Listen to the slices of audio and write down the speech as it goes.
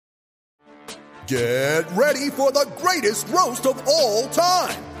Get ready for the greatest roast of all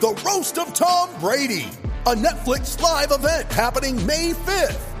time, the Roast of Tom Brady, a Netflix live event happening May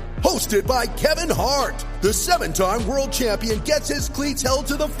 5th. Hosted by Kevin Hart, the 7-time world champion gets his cleats held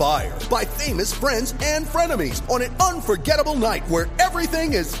to the fire by famous friends and frenemies on an unforgettable night where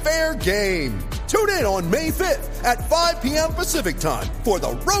everything is fair game. Tune in on May 5th at 5 p.m. Pacific time for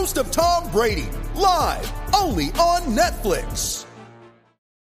the Roast of Tom Brady, live only on Netflix.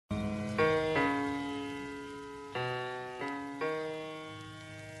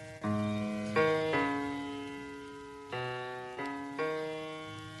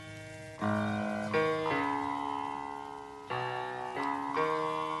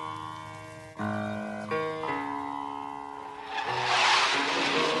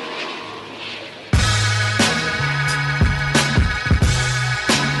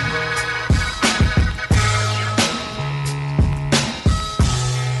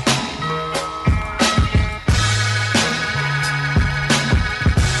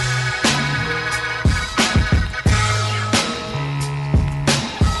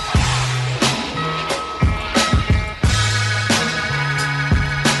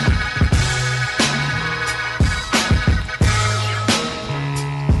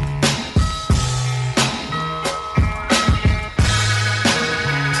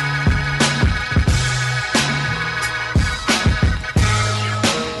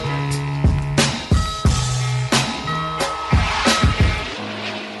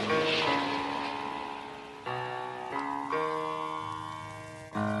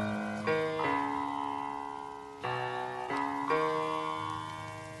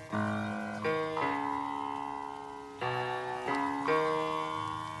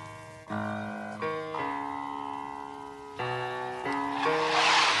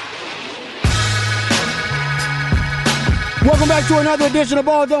 Welcome back to another edition of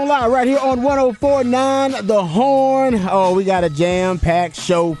Ball Don't Lie right here on 104.9 The Horn. Oh, we got a jam-packed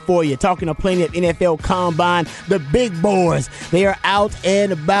show for you. Talking to plenty of NFL Combine. The big boys, they are out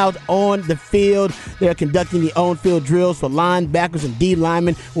and about on the field. They're conducting the on-field drills for linebackers and D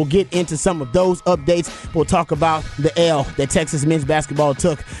linemen. We'll get into some of those updates. We'll talk about the L that Texas men's basketball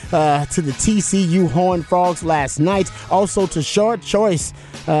took to the TCU Horned Frogs last night. Also to Short Choice,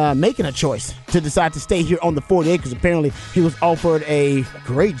 making a choice to decide to stay here on the 40 acres. Apparently, he was offered a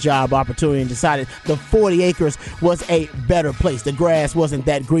great job opportunity and decided the 40 acres was a better place. The grass wasn't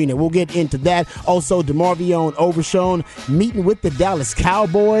that greener. We'll get into that. Also, DeMarvion Overshown meeting with the Dallas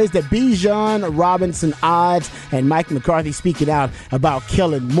Cowboys, the Bijan Robinson odds, and Mike McCarthy speaking out about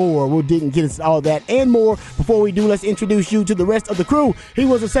Kellen Moore. We'll get into all that and more. Before we do, let's introduce you to the rest of the crew. He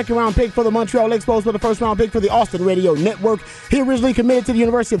was a second-round pick for the Montreal Expos, but the first-round pick for the Austin Radio Network. He originally committed to the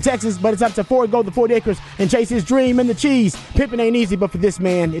University of Texas, but it's up to go the 40 acres and chase his dream in the cheese. Pippin ain't easy, but for this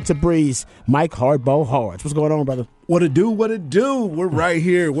man, it's a breeze. Mike Hardball Hards. What's going on, brother? What it do? We're right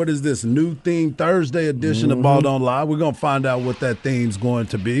here. What is this, new theme Thursday edition of Ball Don't Lie? We're going to find out what that theme's going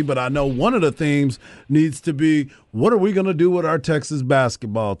to be, but I know one of the themes needs to be, what are we going to do with our Texas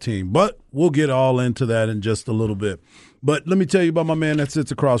basketball team? But we'll get all into that in just a little bit. But let me tell you about my man that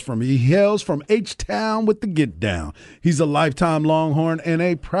sits across from me. He hails from H-Town with the Get Down. He's a lifetime Longhorn and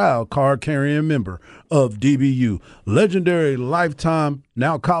a proud card-carrying member of DBU. Legendary lifetime,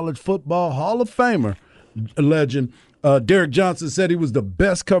 now college football Hall of Famer legend, Derek Johnson said he was the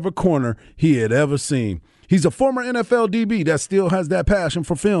best cover corner he had ever seen. He's a former NFL DB that still has that passion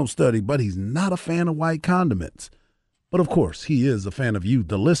for film study, but he's not a fan of white condiments. But, of course, he is a fan of you,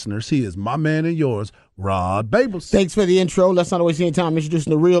 the listeners. He is my man and yours, Rod Babels. Thanks for the intro. Let's not waste any time introducing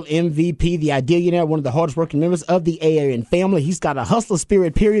the real MVP, the Idealionaire, one of the hardest working members of the AARN family. He's got a hustler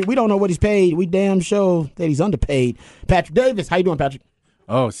spirit, period. We don't know what he's paid. We damn sure that he's underpaid. Patrick Davis. How you doing, Patrick?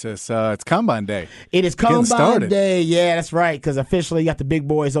 Oh, it's Combine Day. It is Combine Day. Yeah, that's right, because officially you got the big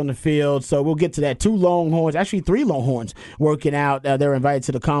boys on the field. So we'll get to that. 2 Longhorns, actually 3 Longhorns working out. They're invited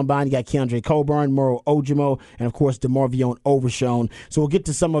to the Combine. You got Keandre Coburn, Moro Ojimo, and, of course, DeMarvion Overshown. So we'll get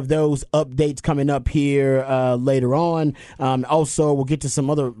to some of those updates coming up here later on. Also, we'll get to some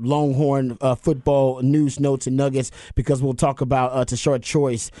other Longhorn football news, notes, and nuggets, because we'll talk about to Short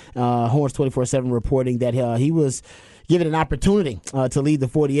Choice, Horns 24/7 reporting that he was given an opportunity to lead the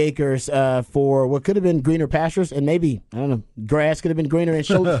 40 acres for what could have been greener pastures, and maybe, I don't know, grass could have been greener, and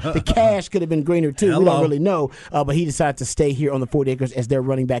the cash could have been greener too. Hello. We don't really know, but he decided to stay here on the 40 acres as their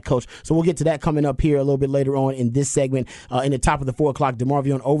running back coach. So we'll get to that coming up here a little bit later on in this segment. In the top of the 4 o'clock,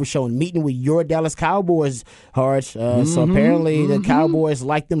 DeMarvion Overshown meeting with your Dallas Cowboys, Harge. So apparently the Cowboys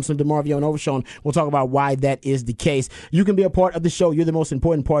like them some DeMarvion Overshown. We'll talk about why that is the case. You can be a part of the show. You're the most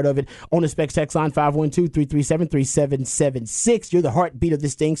important part of it on the Specs text line, 512-337-3776. 888-866-9776. You're the heartbeat of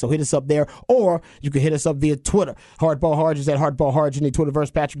this thing, so hit us up there. Or you can hit us up via Twitter. Hardball Harge is at Hardball Harge in the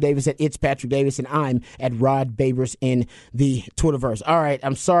Twitterverse. Patrick Davis at It's Patrick Davis. And I'm at Rod Babers in the Twitterverse. All right,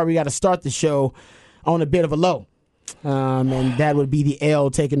 I'm sorry we got to start the show on a bit of a low. And that would be the L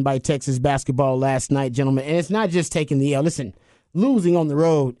taken by Texas basketball last night, gentlemen. And it's not just taking the L. Listen, losing on the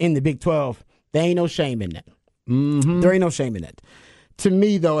road in the Big 12, there ain't no shame in that. There ain't no shame in that. To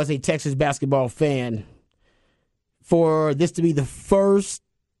me, though, as a Texas basketball fan, for this to be the first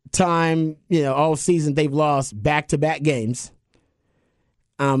time, all season they've lost back-to-back games,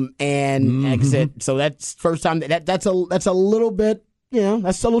 and like I said, so that's first time that's a little bit.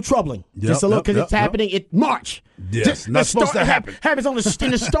 That's a little troubling. Just a little because it's happening in March. Yes, not supposed to happen. Happens in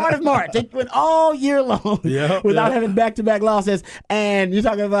the start of March. It went all year long without having back-to-back losses. And you're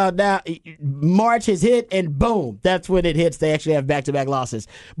talking about now, March has hit, and boom, that's when it hits. They actually have back-to-back losses.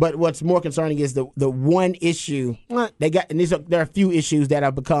 But what's more concerning is the one issue they got, and there are a few issues that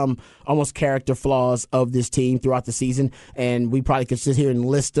have become almost character flaws of this team throughout the season. And we probably could sit here and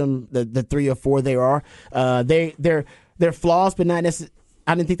list them, the 3 or 4 there are. They're flaws, but not necessarily.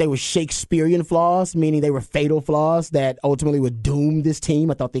 I didn't think they were Shakespearean flaws, meaning they were fatal flaws that ultimately would doom this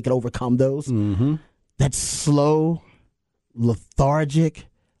team. I thought they could overcome those. That slow, lethargic,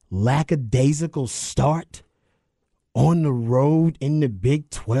 lackadaisical start on the road in the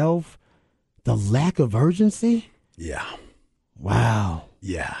Big 12, the lack of urgency. Yeah. Wow.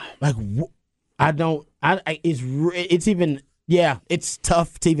 Yeah. Like it's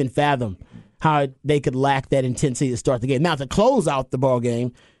tough to even fathom how they could lack that intensity to start the game. Now, to close out the ball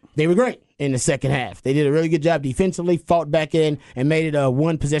game, they were great in the second half. They did a really good job defensively, fought back in, and made it a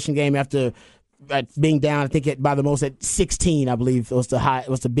one-possession game after being down, I think, by the most at 16, I believe, was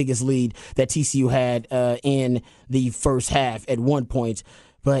the biggest lead that TCU had in the first half at one point.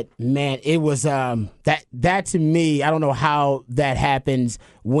 But, man, it was that to me, I don't know how that happens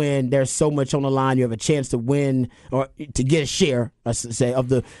when there's so much on the line. You have a chance to win or to get a share, I should say, of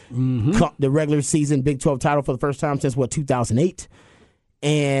the regular season Big 12 title for the first time since, 2008?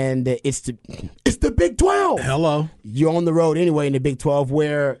 And it's the Big 12. Hello. You're on the road anyway in the Big 12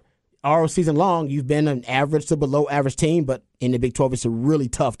 where all season long you've been an average to below average team, but in the Big 12 it's really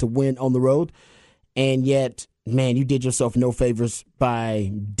tough to win on the road. And yet, man, you did yourself no favors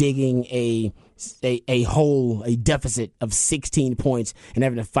by digging a hole, a deficit of 16 points and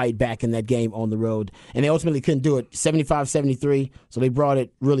having to fight back in that game on the road. And they ultimately couldn't do it, 75-73, so they brought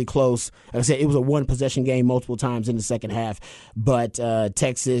it really close. Like I said, it was a one-possession game multiple times in the second half. But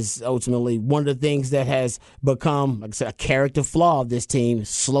Texas, ultimately, one of the things that has become, like I said, a character flaw of this team,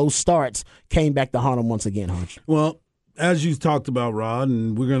 slow starts, came back to haunt them once again, Hodge. Well, as you talked about, Rod,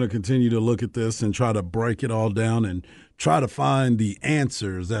 and we're going to continue to look at this and try to break it all down and try to find the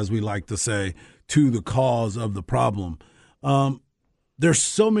answers, as we like to say, to the cause of the problem. There's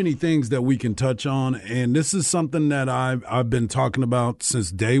so many things that we can touch on, and this is something that I've been talking about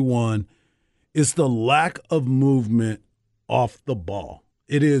since day one. It's the lack of movement off the ball.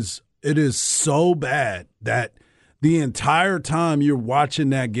 It is so bad that the entire time you're watching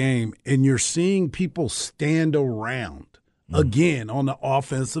that game and you're seeing people stand around again on the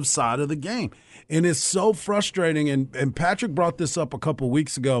offensive side of the game. And it's so frustrating. And Patrick brought this up a couple of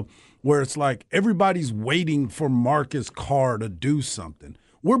weeks ago where it's like everybody's waiting for Marcus Carr to do something.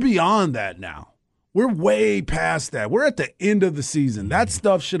 We're beyond that now. We're way past that. We're at the end of the season. That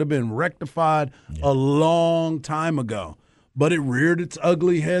stuff should have been rectified a long time ago. But it reared its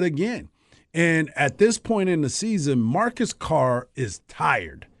ugly head again. And at this point in the season, Marcus Carr is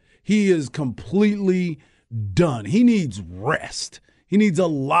tired. He is completely done. He needs rest. He needs a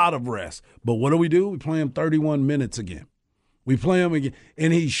lot of rest. But what do? We play him 31 minutes again. We play him again.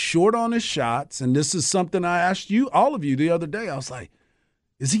 And he's short on his shots. And this is something I asked all of you the other day. I was like,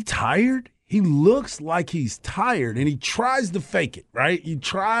 is he tired? He looks like he's tired. And he tries to fake it, right? You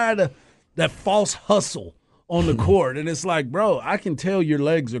try that false hustle on the court. And it's like, bro, I can tell your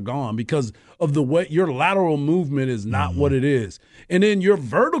legs are gone because of the way your lateral movement is not what it is. And then your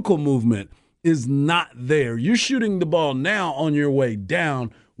vertical movement is not there. You're shooting the ball now on your way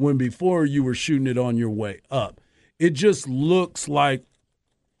down when before you were shooting it on your way up. It just looks like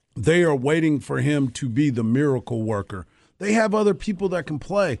they are waiting for him to be the miracle worker. They have other people that can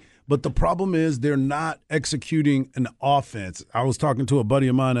play, but the problem is they're not executing an offense. I was talking to a buddy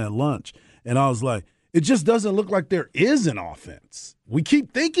of mine at lunch, and I was like, it just doesn't look like there is an offense. We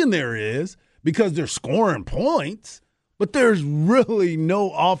keep thinking there is because they're scoring points, but there's really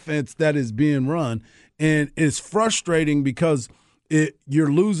no offense that is being run. And it's frustrating because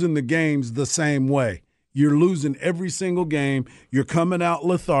you're losing the games the same way. You're losing every single game. You're coming out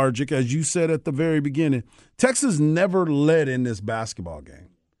lethargic, as you said at the very beginning. Texas never led in this basketball game.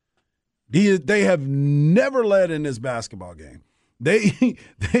 They have never led in this basketball game. They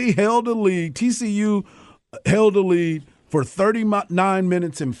held the lead. TCU held the lead for 39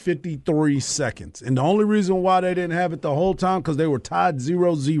 minutes and 53 seconds. And the only reason why they didn't have it the whole time because they were tied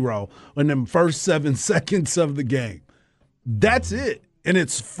 0-0 in the first 7 seconds of the game. That's it. And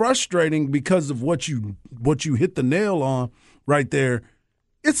it's frustrating because of what you hit the nail on right there.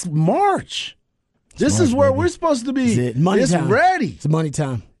 It's March. This is where we're supposed to be. It's ready. It's money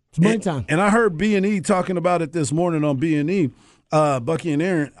time. It's money time. And I heard B&E talking about it this morning on B&E, Bucky and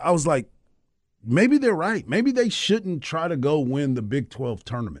Aaron. I was like, maybe they're right. Maybe they shouldn't try to go win the Big 12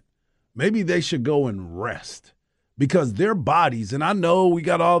 tournament. Maybe they should go and rest because their bodies, and I know we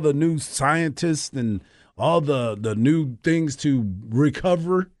got all the new scientists and all the new things to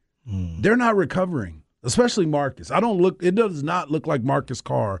recover, they're not recovering, especially Marcus. It does not look like Marcus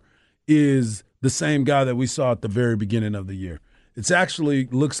Carr is the same guy that we saw at the very beginning of the year. It actually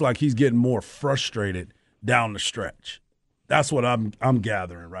looks like he's getting more frustrated down the stretch. That's what I'm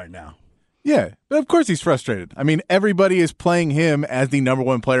gathering right now. Yeah, but of course he's frustrated. I mean, everybody is playing him as the number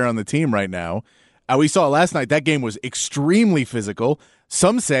one player on the team right now. We saw last night that game was extremely physical.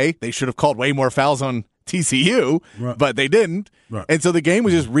 Some say they should have called way more fouls on TCU, right, but they didn't. Right. And so the game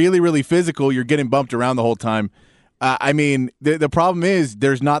was just really, really physical. You're getting bumped around the whole time. I mean, the problem is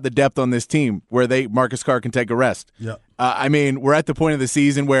there's not the depth on this team where Marcus Carr can take a rest. Yeah. I mean, we're at the point of the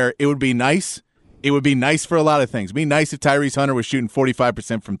season where it would be nice. It would be nice for a lot of things. It would be nice if Tyrese Hunter was shooting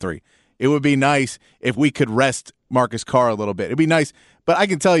 45% from three. It would be nice if we could rest Marcus Carr a little bit. It'd be nice, but I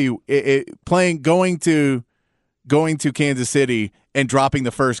can tell you, going to Kansas City and dropping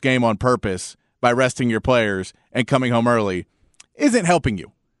the first game on purpose by resting your players and coming home early isn't helping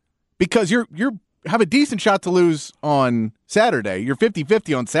you because you're have a decent shot to lose on Saturday. You're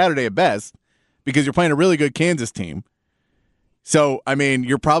 50-50 on Saturday at best because you're playing a really good Kansas team. So, I mean,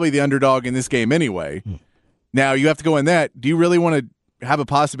 you're probably the underdog in this game anyway. Now, you have to go in that. Do you really want to have a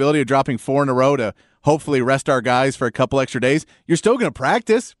possibility of dropping 4 in a row to hopefully rest our guys for a couple extra days? You're still going to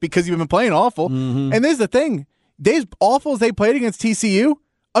practice because you've been playing awful. Mm-hmm. And this is the thing. As awful as they played against TCU,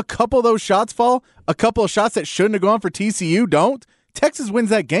 a couple of those shots fall. A couple of shots that shouldn't have gone for TCU don't. Texas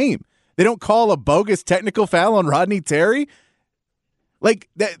wins that game. They don't call a bogus technical foul on Rodney Terry. Like,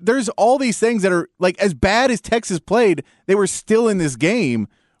 there's all these things that are, like, as bad as Texas played, they were still in this game,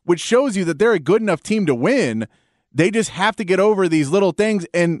 which shows you that they're a good enough team to win. They just have to get over these little things,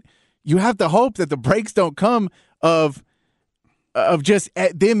 and you have to hope that the breaks don't come of just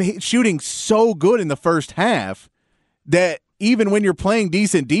them shooting so good in the first half that even when you're playing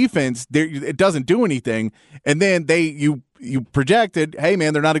decent defense, it doesn't do anything. And then you projected, hey,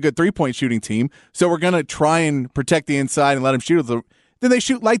 man, they're not a good three-point shooting team, so we're going to try and protect the inside and let them shoot. Then they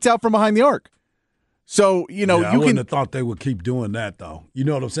shoot lights out from behind the arc. So, I wouldn't have thought they would keep doing that, though. You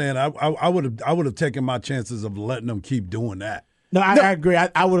know what I'm saying? I would have taken my chances of letting them keep doing that. No, I agree.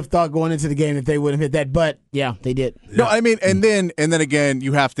 I would have thought going into the game if they wouldn't have hit that, but yeah, they did. Yeah. No, I mean, and then again,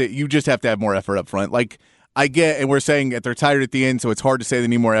 you just have to have more effort up front. Like, I get, and we're saying that they're tired at the end, so it's hard to say they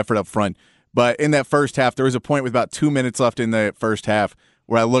need more effort up front. But in that first half, there was a point with about 2 minutes left in the first half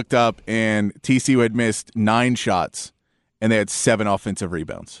where I looked up and TCU had missed 9 shots and they had 7 offensive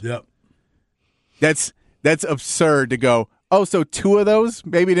rebounds. Yep. That's absurd to go, oh, so 2 of those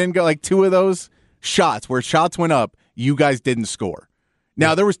maybe didn't go, like 2 of those shots where shots went up, you guys didn't score.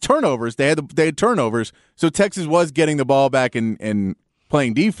 Now, there was turnovers. They had turnovers, so Texas was getting the ball back and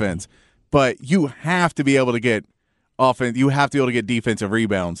playing defense. But you have to be able to get offense. You have to be able to get defensive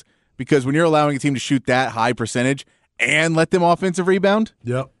rebounds because when you're allowing a team to shoot that high percentage and let them offensive rebound,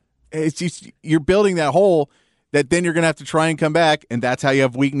 yep, it's just you're building that hole that then you're going to have to try and come back, and that's how you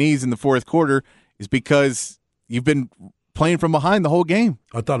have weak knees in the fourth quarter is because you've been playing from behind the whole game.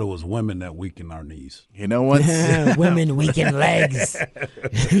 I thought it was women that weaken our knees. You know what? Women weaken legs.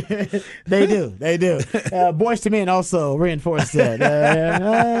 They do. Boys to Men also reinforced that.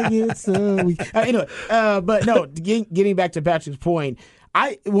 I get so weak. Anyway, but no, getting back to Patrick's point,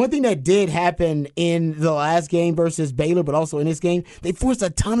 one thing that did happen in the last game versus Baylor, but also in this game, they forced a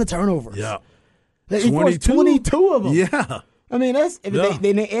ton of turnovers. Yeah. They forced 22 of them. Yeah. I mean,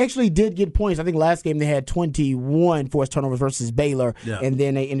 they actually did get points. I think last game they had 21 forced turnovers versus Baylor, and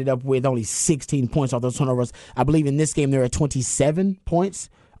then they ended up with only 16 points off those turnovers. I believe in this game they're at 27 points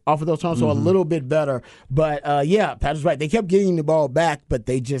off of those turnovers, so a little bit better. But, Patrick's right. They kept getting the ball back, but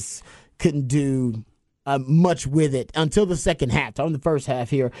they just couldn't do much with it until the second half, on the first half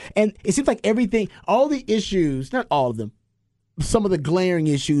here. And it seems like everything, all the issues, not all of them, some of the glaring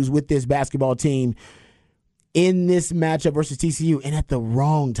issues with this basketball team in this matchup versus TCU and at the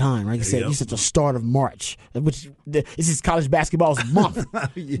wrong time. Like I said, just at the start of March, which this is college basketball's month.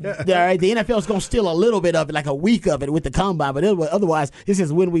 Yeah. All right, the NFL is going to steal a little bit of it, like a week of it with the combine, but otherwise, this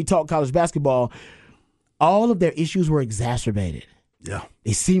is when we talk college basketball. All of their issues were exacerbated. Yeah.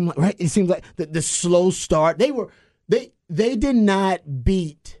 It seemed like the slow start. They did not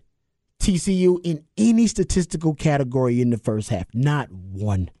beat TCU in any statistical category in the first half. Not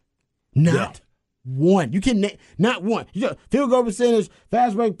one. Not one. You can not one. Field goal percentage,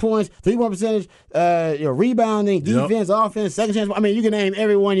 fast break points, 3-point percentage, rebounding, defense, offense, second chance. I mean, you can name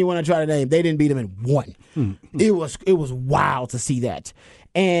every one you want to try to name. They didn't beat them in one. It was wild to see that.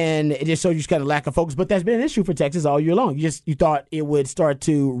 And it just shows you kind of lack of focus. But that's been an issue for Texas all year long. You thought it would start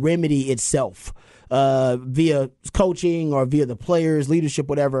to remedy itself via coaching or via the players, leadership,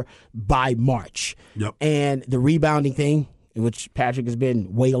 whatever, by March. Yep. And the rebounding thing, which Patrick has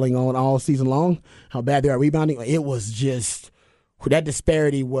been wailing on all season long, how bad they are rebounding. It was just that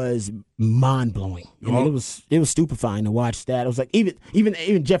disparity was mind blowing. I mean, it was stupefying to watch that. It was like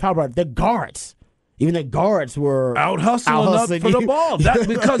even Jeff Halbert, the guards. Even the guards were out hustling up for the ball. That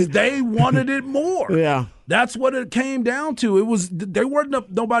because they wanted it more. Yeah, that's what it came down to. It was they weren't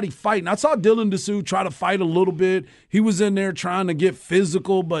nobody fighting. I saw Dylan Dessou try to fight a little bit. He was in there trying to get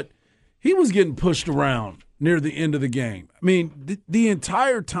physical, but he was getting pushed around near the end of the game. I mean, the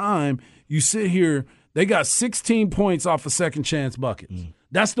entire time you sit here, they got 16 points off of second chance buckets.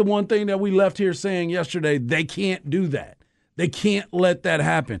 That's the one thing that we left here saying yesterday. They can't do that. They can't let that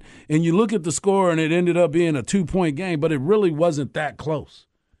happen. And you look at the score, and it ended up being a 2-point game, but it really wasn't that close.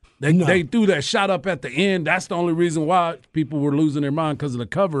 They threw that shot up at the end. That's the only reason why people were losing their mind, because of the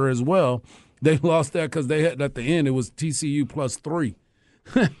cover as well. They lost that because they had at the end, it was TCU +3.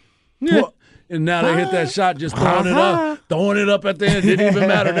 Well, and now they hit that shot, just throwing it up at the end. It didn't even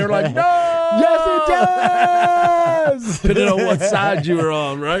matter. They're like, no! Yes, it does! Depending on what side you were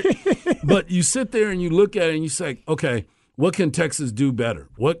on, right? But you sit there and you look at it and you say, okay, what can Texas do better?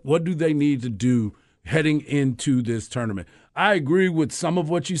 What do they need to do heading into this tournament? I agree with some of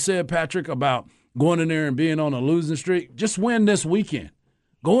what you said, Patrick, about going in there and being on a losing streak. Just win this weekend.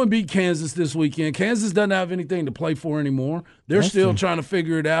 Go and beat Kansas this weekend. Kansas doesn't have anything to play for anymore. They're still trying to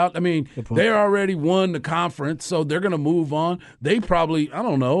figure it out. I mean, they already won the conference, so they're going to move on. They probably, I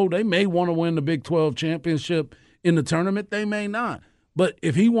don't know, they may want to win the Big 12 championship in the tournament. They may not. But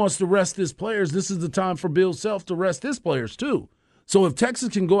if he wants to rest his players, this is the time for Bill Self to rest his players too. So if Texas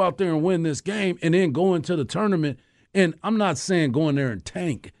can go out there and win this game and then go into the tournament, and I'm not saying go in there and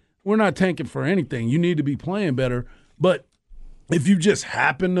tank. We're not tanking for anything. You need to be playing better. But if you just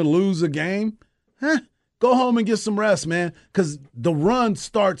happen to lose a game, go home and get some rest, man, because the run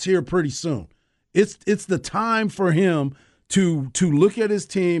starts here pretty soon. It's the time for him to look at his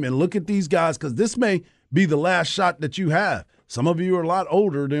team and look at these guys, because this may be the last shot that you have. Some of you are a lot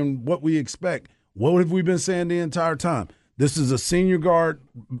older than what we expect. What have we been saying the entire time? This is a senior guard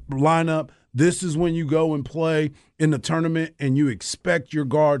lineup. This is when you go and play in the tournament and you expect your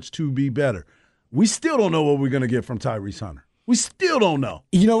guards to be better. We still don't know what we're going to get from Tyrese Hunter. We still don't know.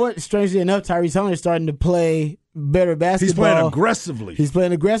 You know what? Strangely enough, Tyrese Hunter is starting to play better basketball. He's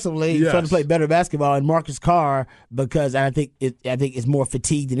playing aggressively. He's Yes. trying to play better basketball. And Marcus Carr, because I think it's more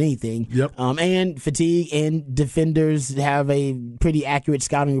fatigue than anything. Yep. And fatigue, and defenders have a pretty accurate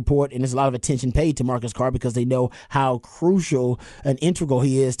scouting report, and there's a lot of attention paid to Marcus Carr because they know how crucial and integral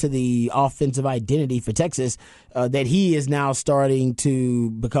he is to the offensive identity for Texas. That he is now starting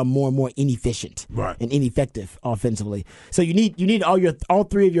to become more and more inefficient and ineffective offensively. So you need all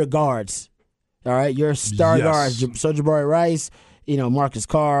three of your guards. All right, your star guards, so Jabari Rice, Marcus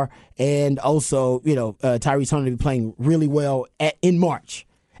Carr, and also Tyrese Hunter to be playing really well in March,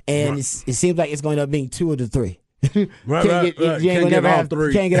 and it seems like it's going to end up being 2 of the 3. Can't get all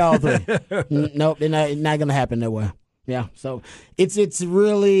three. Can't get all 3. Nope, they're not going to happen that way. Yeah, so it's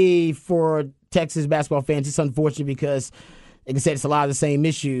really, for Texas basketball fans, it's unfortunate because, like I said, it's a lot of the same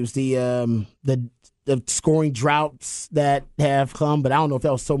issues. The scoring droughts that have come, but I don't know if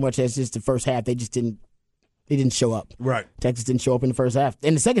that was so much as just the first half. They didn't show up. Right. Texas didn't show up in the first half.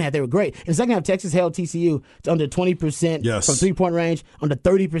 In the second half, they were great. In the second half, Texas held TCU to under 20% from 3-point range, under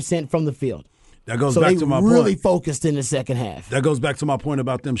 30% from the field. That goes back to my point. So they really focused in the second half. That goes back to my point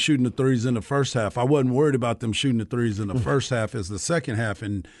about them shooting the threes in the first half. I wasn't worried about them shooting the threes in the first half as the second half,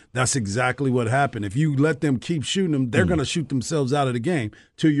 and that's exactly what happened. If you let them keep shooting them, they're going to shoot themselves out of the game.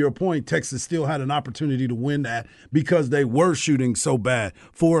 To your point, Texas still had an opportunity to win that because they were shooting so bad.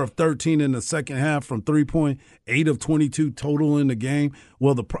 4 of 13 in the second half from 3-point, 8 of 22 total in the game.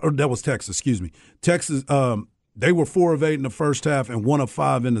 Well, that was Texas, excuse me. Texas They were 4 of 8 in the first half and 1 of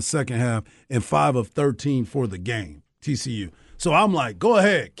 5 in the second half and 5 of 13 for the game, TCU. So I'm like, go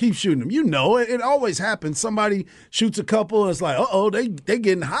ahead, keep shooting them. You know, it always happens. Somebody shoots a couple, and it's like, they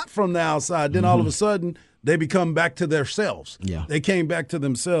getting hot from the outside. Then all of a sudden, they become back to themselves. Yeah. They came back to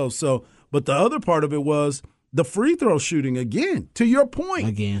themselves. So, but the other part of it was the free throw shooting again. To your point.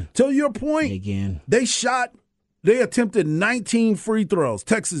 Again. They attempted 19 free throws.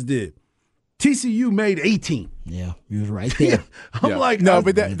 Texas did. TCU made 18. Yeah, you was right there. I'm like, no,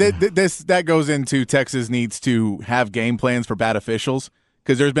 but that goes into Texas needs to have game plans for bad officials,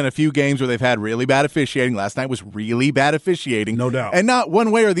 because there's been a few games where they've had really bad officiating. Last night was really bad officiating. No doubt. And not one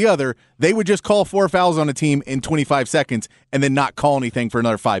way or the other. They would just call 4 fouls on a team in 25 seconds and then not call anything for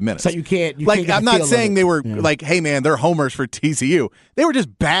another 5 minutes. So you can't I'm not saying they were like, hey, man, they're homers for TCU. They were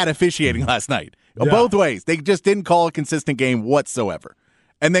just bad officiating last night. Yeah. Both ways. They just didn't call a consistent game whatsoever.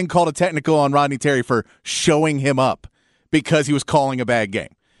 And then called a technical on Rodney Terry for showing him up because he was calling a bad game.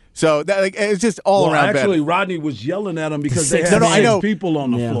 So that it's just all around bad. Actually, Rodney was yelling at him because they had six people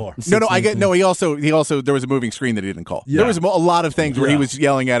on the floor. He also there was a moving screen that he didn't call. Yeah. There was a lot of things where he was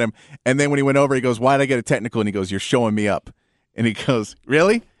yelling at him, and then when he went over, he goes, "Why did I get a technical?" And he goes, "You're showing me up." And he goes,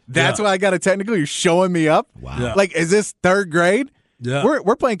 "Really? That's why I got a technical? You're showing me up? Wow! Yeah. Like, is this third grade?" Yeah.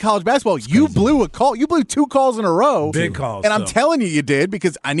 We're playing college basketball. You blew a call. You blew 2 calls in a row. Big calls. And I'm telling you did,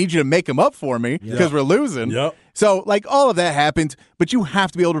 because I need you to make them up for me because we're losing. Yep. So, like, all of that happened, but you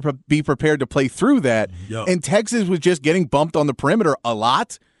have to be able to be prepared to play through that. Yep. And Texas was just getting bumped on the perimeter a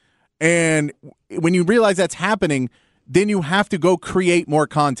lot. And when you realize that's happening, then you have to go create more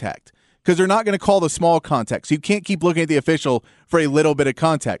contact, because they're not going to call the small contact. So you can't keep looking at the official for a little bit of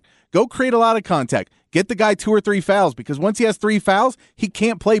contact. Go create a lot of contact. Get the guy 2 or 3 fouls, because once he has 3 fouls, he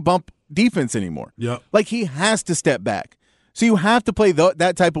can't play bump defense anymore. Yep. Like, he has to step back. So you have to play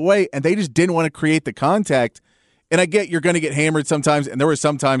that type of way, and they just didn't want to create the contact. And I get you're going to get hammered sometimes, and there were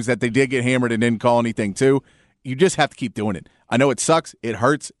some times that they did get hammered and didn't call anything too. You just have to keep doing it. I know it sucks, it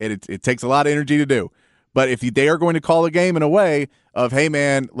hurts, it takes a lot of energy to do. But if they are going to call a game in a way of, hey,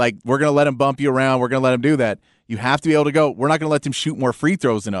 man, like, we're going to let him bump you around, we're going to let him do that, you have to be able to go, we're not going to let them shoot more free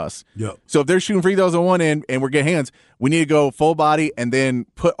throws than us. Yep. So if they're shooting free throws on one end and we're getting hands, we need to go full body and then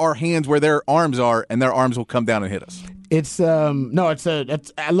put our hands where their arms are, and their arms will come down and hit us.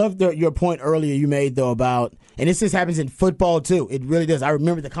 I love your point earlier you made, though, about, and this just happens in football too. It really does. I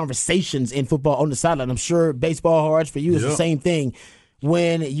remember the conversations in football on the sideline. I'm sure baseball hearts for you is the same thing.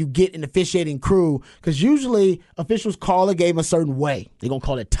 When you get an officiating crew, because usually officials call a game a certain way. They're going to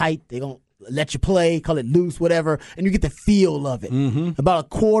call it tight. They're going to let you play, call it loose, whatever, and you get the feel of it. Mm-hmm. About a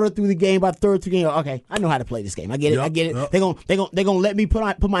quarter through the game, about a third through the game, okay, I know how to play this game. I get it. Yep. They're gonna let me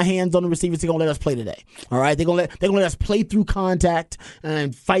put my hands on the receivers. They're gonna let us play today. All right, they're gonna let us play through contact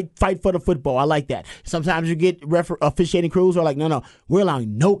and fight for the football. I like that. Sometimes you get officiating crews who are like, no, we're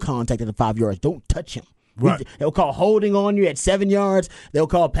allowing no contact at the 5 yards. Don't touch him. Right. They'll call holding on you at 7 yards. They'll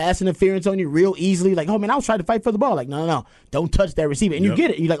call pass interference on you real easily. Like, oh, man, I was trying to fight for the ball. Like, no. Don't touch that receiver. And you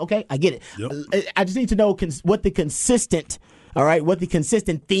get it. You're like, okay, I get it. Yep. I just need to know what the consistent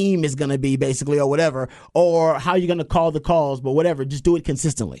theme is going to be, basically, or whatever, or how you're going to call the calls, but whatever. Just do it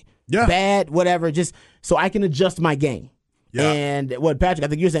consistently. Yeah. Bad, whatever, just so I can adjust my game. Yeah. And what Patrick, I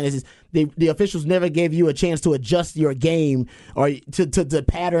think you're saying is the officials never gave you a chance to adjust your game or to the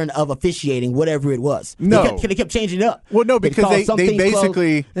pattern of officiating, whatever it was. No. They kept changing it up. Well, no, because they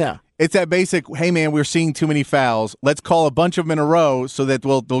basically, yeah. It's that basic, hey, man, we're seeing too many fouls. Let's call a bunch of them in a row so that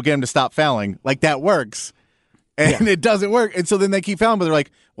we'll get them to stop fouling. Like, that works. And it doesn't work. And so then they keep fouling, but they're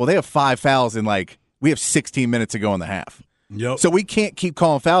like, well, they have 5 fouls and, like, we have 16 minutes to go in the half. Yep. So we can't keep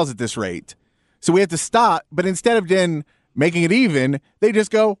calling fouls at this rate. So we have to stop. But instead of then making it even, they just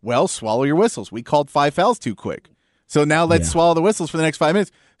go, well, swallow your whistles. We called 5 fouls too quick. So now let's swallow the whistles for the next 5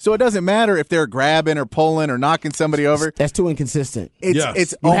 minutes. So it doesn't matter if they're grabbing or pulling or knocking somebody over. That's too inconsistent.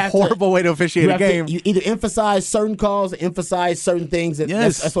 It's a horrible way to officiate a game. You either emphasize certain calls or emphasize certain things.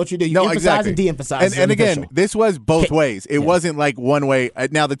 That's what you do. You emphasize and de-emphasize. And again, this was both ways. It wasn't like one way.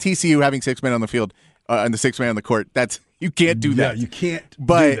 Now, the TCU having 6 men on the field and the 6 man on the court, you can't do that. Yeah, you can't do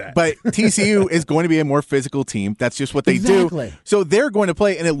that. But TCU is going to be a more physical team. That's just what they do. So they're going to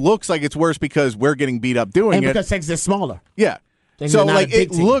play, and it looks like it's worse because we're getting beat up doing it. And because Texas is smaller. Yeah. So, like,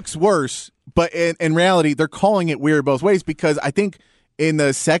 it looks worse, but in reality, they're calling it weird both ways, because I think in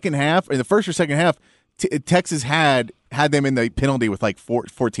the second half, in the first or second half, Texas had them in the penalty with, like,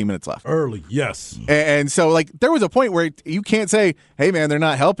 14 minutes left. Early, yes. And so, like, there was a point where you can't say, hey, man, they're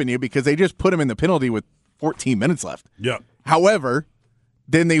not helping you, because they just put them in the penalty with 14 minutes left. Yeah. However,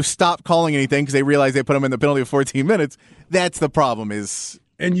 then they stopped calling anything because they realized they put them in the penalty with 14 minutes. That's the problem is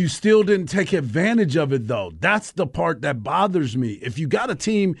and you still didn't take advantage of it, though. That's the part that bothers me. If you got a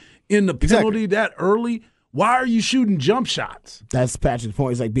team in the penalty that early, why are you shooting jump shots? That's Patrick's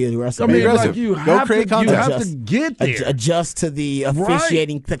point. It's like be aggressive. I mean, aggressive. like you Go have create to, you contact. have to get there. Adjust to the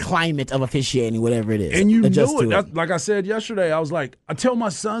officiating, the climate of officiating, whatever it is. And you Adjust knew it. to That's, like I said yesterday, I was like, I tell my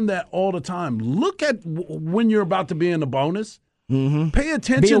son that all the time. Look at when you're about to be in the bonus. Mm-hmm. Pay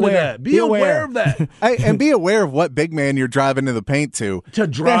attention to that. Be aware of that. And be aware of what big man you're driving to the paint to.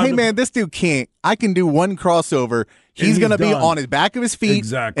 Hey, man, this dude can't. I can do one crossover. He's going to be on his back of his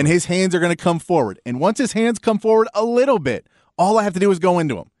feet, and his hands are going to come forward. And once his hands come forward a little bit, all I have to do is go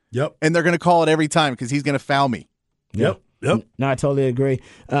into him. Yep. And they're going to call it every time because he's going to foul me. Yep. No, I totally agree.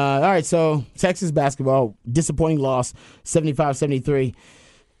 All right, so Texas basketball, disappointing loss, 75-73.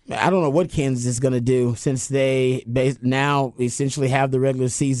 I don't know what Kansas is going to do since they now essentially have the regular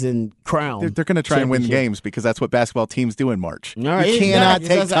season crown. They're going to try and win games because that's what basketball teams do in March. All right, you cannot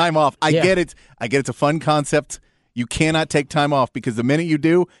take time off. I Yeah. get it. I get it's a fun concept. You cannot take time off because the minute you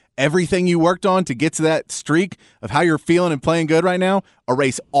do, everything you worked on to get to that streak of how you're feeling and playing good right now,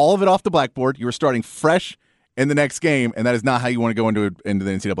 erase all of it off the blackboard. You are starting fresh in the next game, and that is not how you want to go into the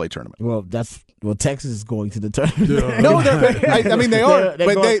NCAA tournament. Well, Texas is going to the tournament. No, I mean they are,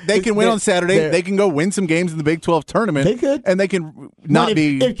 but they can win on Saturday. they're- They can go win some games in the Big 12 tournament. They could. and they can not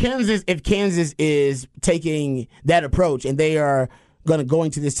be. If Kansas is taking that approach and they are going to go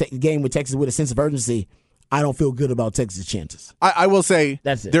into this game with Texas with a sense of urgency, I don't feel good about Texas' chances. I will say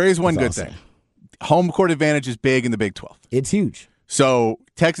That's it. there is one That's good all I'm thing. Home court advantage is big in the Big 12. It's huge. So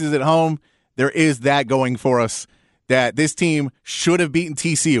Texas at home, there is that going for us. That this team should have beaten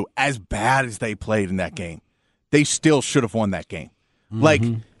TCU as bad as they played in that game. They still should have won that game. Mm-hmm. Like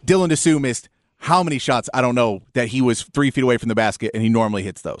Dylan Dessou missed how many shots? I don't know, that he was 3 feet away from the basket and he normally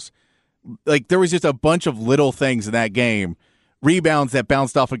hits those. Like there was just a bunch of little things in that game. Rebounds that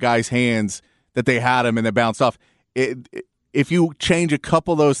bounced off a guy's hands that they had him and they bounced off. If you change a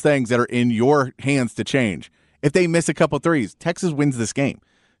couple of those things that are in your hands to change, if they miss a couple threes, Texas wins this game.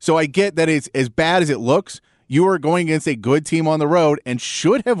 So I get that it's as bad as it looks. You are going against a good team on the road and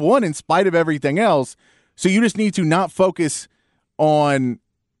should have won in spite of everything else. So you just need to not focus on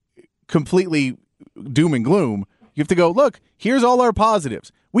completely doom and gloom. You have to go, look, here's all our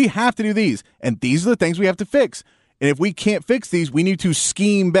positives. We have to do these, and these are the things we have to fix. And if we can't fix these, we need to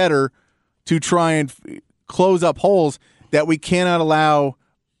scheme better to try and close up holes that we cannot allow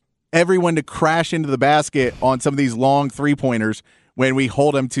everyone to crash into the basket on some of these long three-pointers when we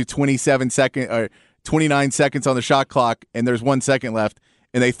hold them to 29 seconds on the shot clock and there's 1 second left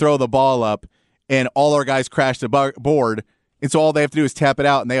and they throw the ball up and all our guys crash the board. And so all they have to do is tap it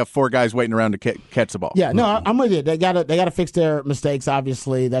out and they have 4 guys waiting around to catch the ball. Yeah, no, I'm with you. They gotta fix their mistakes.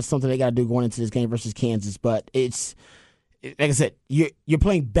 Obviously, that's something they gotta do going into this game versus Kansas. But it's like I said, you're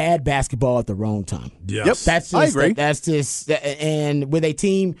playing bad basketball at the wrong time. Yes. Yep, That's just, I agree. And with a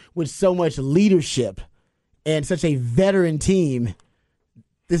team with so much leadership and such a veteran team,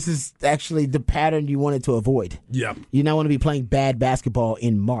 this is actually the pattern you wanted to avoid. Yep. You don't want to be playing bad basketball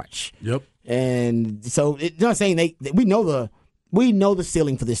in March. Yep. And so it's not saying we know the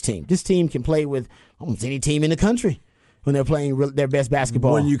ceiling for this team. This team can play with almost any team in the country when they're playing their best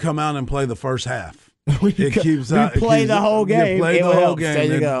basketball. When you come out and play the first half. When you play the whole game. You play it the will whole help. game. There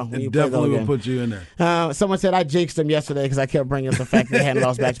you go. When It you play the definitely whole will game. put you in there. Someone said I jinxed them yesterday because I kept bringing up the fact that they hadn't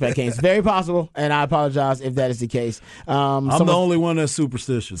lost back-to-back games. Very possible, and I apologize if that is the case. I'm the only one that's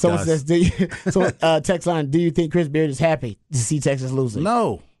superstitious. Someone guys. says, text line, do you think Chris Beard is happy to see Texas losing?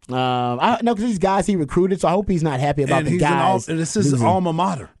 No. I know because these guys he recruited, so I hope he's not happy about And the guys. this is losing. alma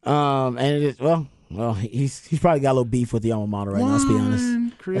mater. And it is well, he's probably got a little beef with the alma mater right now. Let's be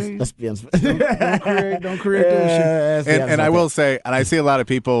honest. Let's be honest. Don't create that shit. And I will say, and I see a lot of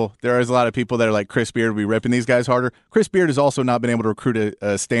people, there is a lot of people that are like, Chris Beard will be ripping these guys harder. Chris Beard has also not been able to recruit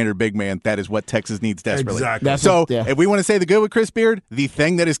a standard big man. That is what Texas needs desperately. Exactly. So if we want to say the good with Chris Beard, the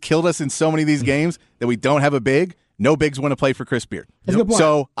thing that has killed us in so many of these games that we don't have a big, no bigs want to play for Chris Beard. That's a good point.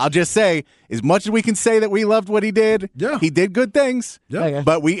 So I'll just say, as much as we can say that we loved what he did, Yeah. he did good things. Yeah. Okay.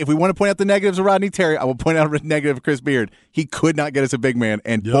 But if we want to point out the negatives of Rodney Terry, I will point out the negative of Chris Beard. He could not get us a big man,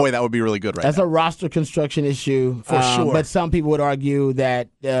 and boy, that would be really good right That's now. a roster construction issue For sure. But some people would argue that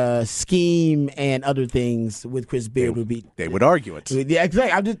scheme and other things with Chris Beard would be. They would argue it. Yeah,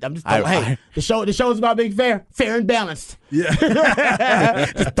 exactly. I'm just hey, the show is about being fair and balanced. Yeah.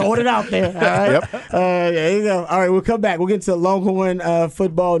 Just throwing it out there. All right. Yep. There you go. All right, we'll come back. We'll get to Longhorn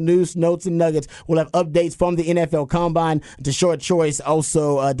football news, notes, and nuggets. We'll have updates from the NFL Combine. Deshaun Choice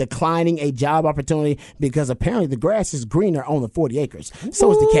also declining a job opportunity because apparently the grass is greener on the 40 acres.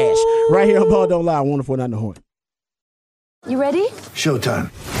 So is the cash. Right here on Ball Don't Lie, 104.9 The Horn. You ready? Showtime.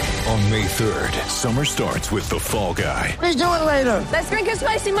 On May 3rd, summer starts with The Fall Guy. Let's do it later. Let's drink a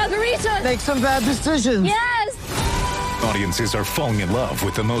spicy margarita. Make some bad decisions. Yes. Audiences are falling in love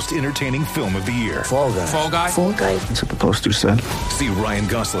with the most entertaining film of the year. Fall Guy. Fall Guy. Fall guy. That's what the poster said. See Ryan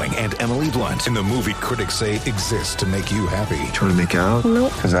Gosling and Emily Blunt in the movie critics say exists to make you happy. Trying to make it out?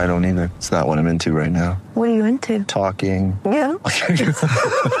 Nope. Because I don't either. It's not what I'm into right now. What are you into? Talking. Yeah.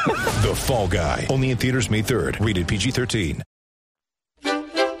 The Fall Guy. Only in theaters May 3rd. Rated PG-13.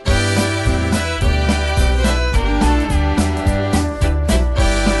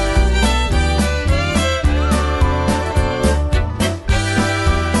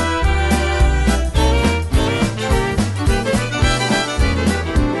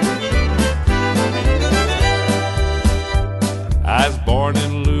 I was born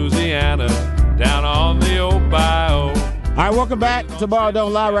in Louisiana, down on the old bayou. All right, welcome back to Ball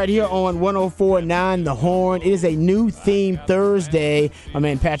Don't Lie right here on 104.9 The Horn. It is a new theme Thursday. My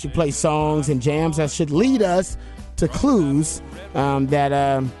man Patrick plays songs and jams that should lead us to clues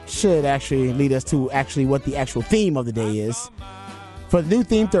that should actually lead us to actually what the actual theme of the day is for the new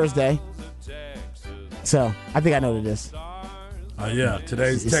theme Thursday. So I think I know what it is. Yeah,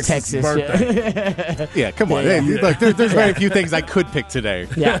 today's It's Texas' birthday. Yeah, come on. Yeah. Hey, look, there's very few things I could pick today.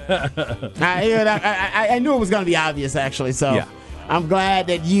 Yeah. I knew it was going to be obvious, actually, so Yeah. I'm glad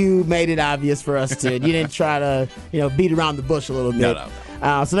that you made it obvious for us to. You didn't try to, beat around the bush a little bit.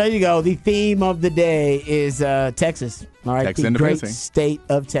 No. So there you go. The theme of the day is Texas. All right, Texas the great Independence Day. state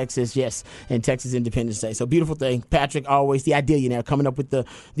of Texas, yes, and Texas Independence Day. So beautiful thing. Patrick, always the idea coming up with the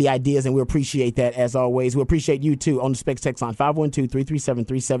ideas, and we appreciate that as always. We appreciate you too on the Specs text line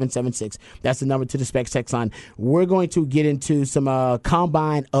 512-337-3776. That's the number to the Specs text line. We're going to get into some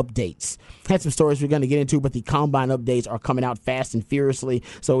combine updates. Had some stories we're going to get into, but the combine updates are coming out fast and furiously,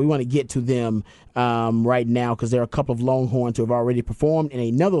 so we want to get to them right now because there are a couple of Longhorns who have already performed and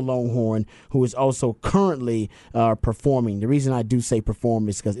another Longhorn who is also currently performing. The reason I do say perform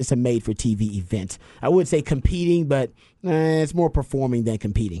is because it's a made-for-TV event. I would say competing, but it's more performing than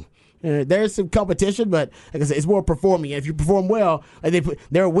competing. There's some competition, but like I said, it's more performing. And if you perform well,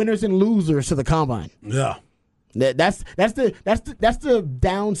 there are winners and losers to the combine. Yeah. That's the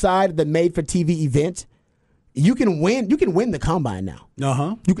downside of the made-for-TV event. You can win the combine now.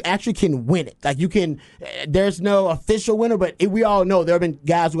 Uh-huh. You actually can win it. Like you can. There's no official winner, but we all know there have been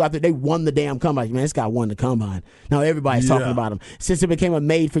guys who out there they won the damn combine. Man, this guy won the combine. Now everybody's talking about him since it became a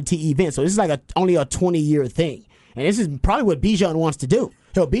made-for-TV event. So this is like only a 20-year thing, and this is probably what Bijan wants to do.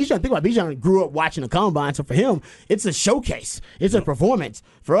 Hell, think about Bijan grew up watching the combine, so for him, it's a showcase. It's a performance.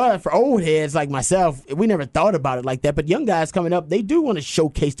 For us, for old heads like myself, we never thought about it like that. But young guys coming up, they do want to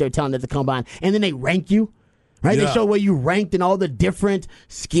showcase their talent at the combine, and then they rank you. Right, Yeah. They show where you ranked in all the different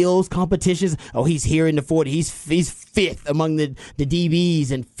skills competitions. Oh, he's here in the 40. He's fifth among the DBs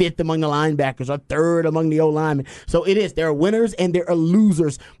and fifth among the linebackers, or third among the O-linemen. So it is. There are winners and there are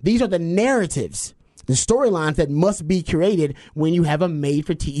losers. These are the narratives, the storylines that must be created when you have a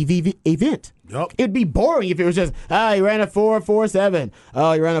made-for-TV event. Yep. It'd be boring if it was just, he ran a 4.47.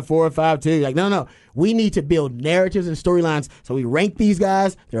 Oh, he ran a 4.52. Like, no. We need to build narratives and storylines. So we rank these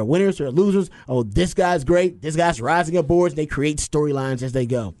guys. There are winners, there are losers. Oh, this guy's great. This guy's rising up boards. They create storylines as they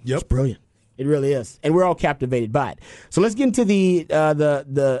go. Yep. It's brilliant. It really is. And we're all captivated by it. So let's get into the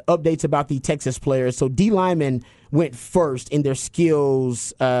updates about the Texas players. So D linemen went first in their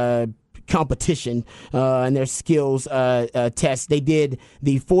skills competition and their skills test. They did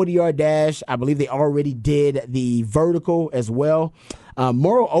the 40-yard dash. I believe they already did the vertical as well.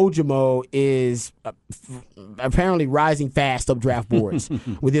 Moro Ojimo is apparently rising fast up draft boards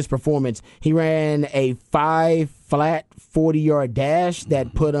with his performance. He ran a 5-flat 40-yard dash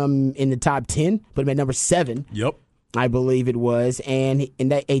that put him in the top 10, put him at number 7. Yep. I believe it was, and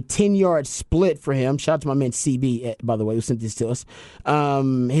that a 10-yard split for him. Shout out to my man CB, by the way, who sent this to us.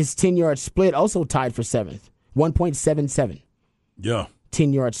 His 10-yard split also tied for 7th, 1.77. Yeah.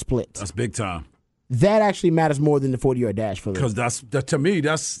 10-yard split. That's big time. That actually matters more than the 40-yard dash for them. Because to me,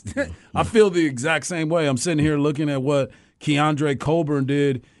 I feel the exact same way. I'm sitting here looking at what Keandre Colburn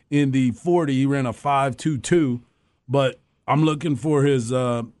did in the 40. He ran a 5.22, but I'm looking for his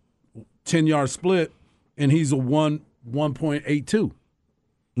 10-yard split, and he's a 1.82.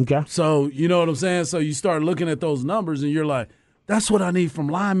 Okay. So, you know what I'm saying? So you start looking at those numbers, and you're like, that's what I need from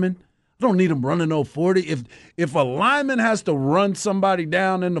linemen. I don't need them running no 40. If a lineman has to run somebody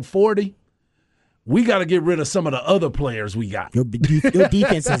down in the 40, we got to get rid of some of the other players we got. Your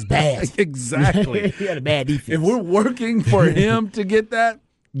defense is bad. Exactly. You got a bad defense. If we're working for him to get that,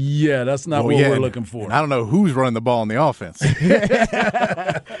 yeah, that's not what we're looking for. I don't know who's running the ball in the offense.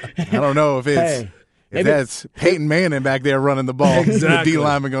 I don't know if it's If that's Peyton Manning back there running the ball, Exactly. the D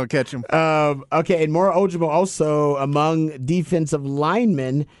lineman going to catch him. Okay, and Moro Ojomo also among defensive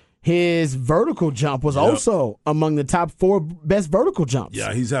linemen, his vertical jump was also among the top 4 best vertical jumps.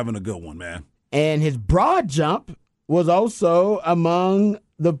 Yeah, he's having a good one, man. And his broad jump was also among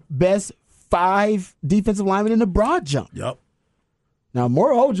the best 5 defensive linemen in the broad jump. Yep. Now,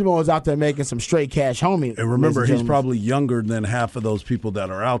 Moro Ojomo is out there making some straight cash, homie. And remember, ladies and he's gentlemen. probably younger than half of those people that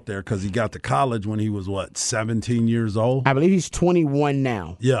are out there because he got to college when he was, 17 years old? I believe he's 21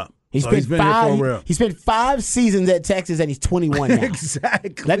 now. Yeah. He's So spent he's been here for a while. He spent 5 seasons at Texas, and he's 21 now.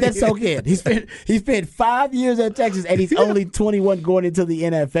 Exactly. Let that soak in. He spent 5 years at Texas, and he's only 21 going into the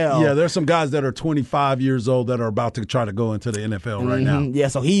NFL. Yeah, there's some guys that are 25 years old that are about to try to go into the NFL right now. Yeah,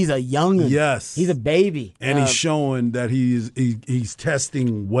 so he's a young'un. Yes. He's a baby. And he's showing that he's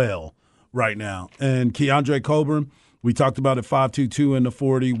testing well right now. And Keandre Coburn, we talked about it, 5.22 in the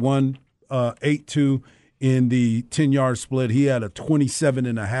 40, 1.82 in the 10-yard split. He had a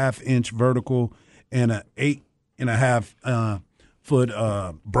 27.5-inch vertical and an 8.5 foot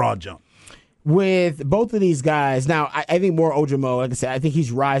broad jump. With both of these guys, now I think Moro Ojomo, like I said, I think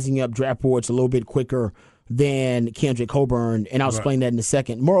he's rising up draft boards a little bit quicker than Keandre Coburn, and I'll explain that in a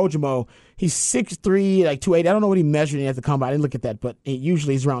second. Moro Ojomo, he's 6'3", like 280. I don't know what he measured at the combine. I didn't look at that, but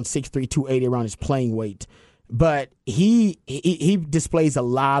usually he's around 6'3", 280 around his playing weight. But he displays a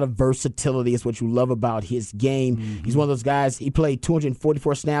lot of versatility. Is what you love about his game. Mm-hmm. He's one of those guys. He played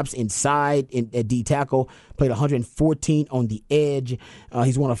 244 snaps inside at D tackle. Played 114 on the edge.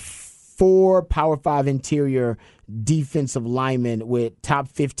 He's one of 4 Power 5 interior defensive linemen with top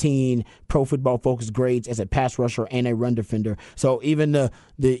 15 Pro Football Focus grades as a pass rusher and a run defender. So even the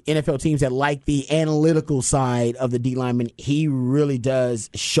NFL teams that like the analytical side of the D lineman, he really does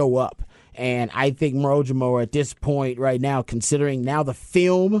show up. And I think Moro Ojomo at this point right now, considering now the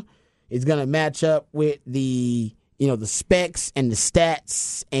film is going to match up with the specs and the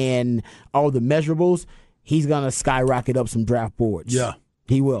stats and all the measurables, he's going to skyrocket up some draft boards. Yeah.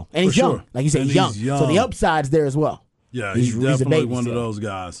 He will. And he's young. Like you said, he's young. So the upside's there as well. Yeah, he's definitely one still. of those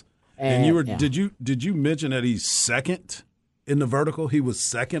guys. And you were did you mention that he's second in the vertical? He was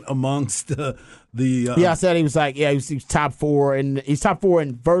second amongst the I said he was he was top 4 and he's top 4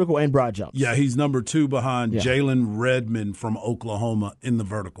 in vertical and broad jumps. Yeah, he's number 2 behind Jalen Redmond from Oklahoma in the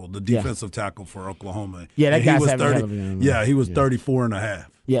vertical, the defensive tackle for Oklahoma. Yeah, that guy's was having 30. Yeah, he was 34 and a half.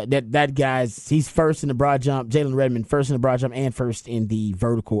 Yeah, that guy's he's first in the broad jump. Jalen Redmond first in the broad jump and first in the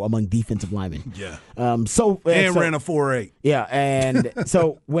vertical among defensive linemen. Yeah. Ran a 4.8. Yeah, and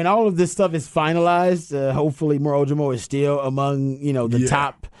so when all of this stuff is finalized, hopefully Moro Ojomo is still among the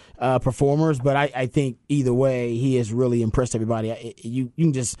top performers. But I think either way, he has really impressed everybody. You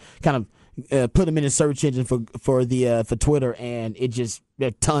can just kind of put him in a search engine for Twitter, and it just there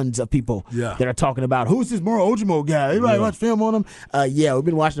are tons of people that are talking about who's this Moro Ojomo guy. Everybody watch film on him. We've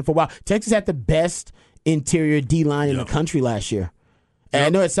been watching it for a while. Texas had the best interior D line in the country last year. And I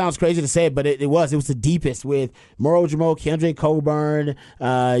know it sounds crazy to say it, but it was the deepest with Moro Ojomo, Keandre Coburn.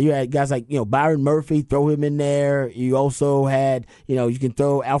 You had guys like Byron Murphy, throw him in there. You also had you can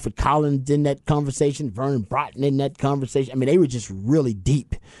throw Alfred Collins in that conversation, Vernon Broughton in that conversation. I mean, they were just really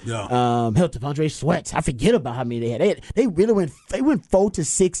deep. Yeah. Hell, Devondre Sweat. I forget about how many they had. They really went 4 to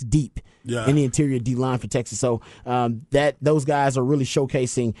 6 deep. Yeah. In the interior D line for Texas. So those guys are really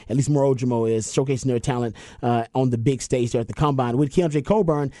showcasing, at least Moro Ojomo is, showcasing their talent on the big stage there at the Combine. With Keandre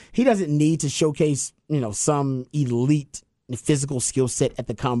Coburn, he doesn't need to showcase, some elite physical skill set at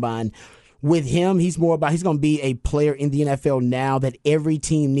the Combine. With him, he's going to be a player in the NFL now that every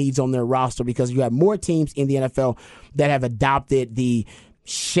team needs on their roster, because you have more teams in the NFL that have adopted the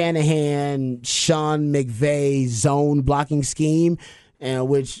Shanahan, Sean McVay zone blocking scheme.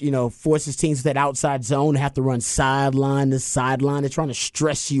 Which, forces teams with that outside zone to have to run sideline to sideline. They're trying to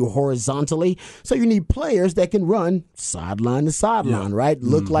stress you horizontally. So you need players that can run sideline to sideline, right?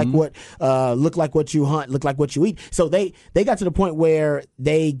 Look like what you hunt, look like what you eat. So they got to the point where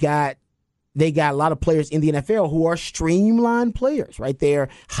they got a lot of players in the NFL who are streamlined players, right? They're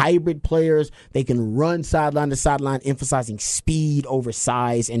hybrid players. They can run sideline to sideline, emphasizing speed over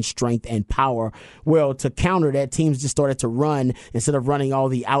size and strength and power. Well, to counter that, teams just started to run, instead of running all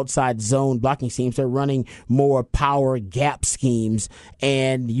the outside zone blocking schemes, they're running more power gap schemes,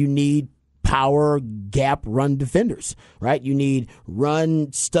 and you need power gap run defenders, right? You need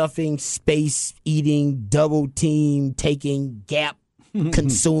run stuffing, space eating, double team taking, gap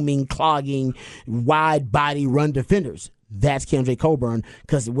consuming, clogging, wide body run defenders. That's Keandre Coburn,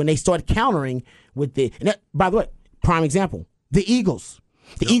 because when they start countering with by the way, prime example, the Eagles.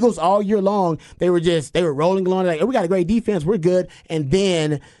 The Eagles all year long, they were rolling along like, oh, we got a great defense, we're good, and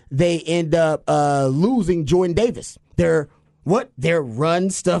then they end up losing Jordan Davis. They're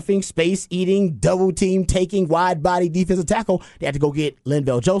run-stuffing, space-eating, double-team taking, wide-body defensive tackle. They had to go get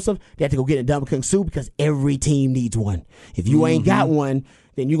Linval Joseph. They had to go get Ndamukong Suh because every team needs one. If you ain't got one,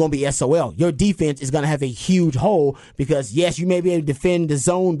 then you're going to be SOL. Your defense is going to have a huge hole because, yes, you may be able to defend the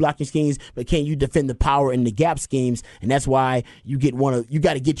zone blocking schemes, but can you defend the power and the gap schemes? And that's why you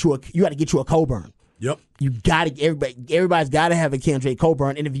got to get you a Coburn. Yep. Everybody's got to have a Kendrick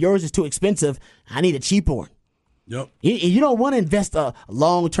Coburn, and if yours is too expensive, I need a cheaper one. Yep. You don't want to invest a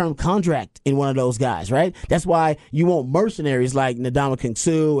long-term contract in one of those guys, right? That's why you want mercenaries like Ndamukong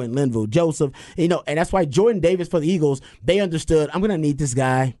Suh and Linval Joseph. And that's why Jordan Davis for the Eagles, they understood, I'm going to need this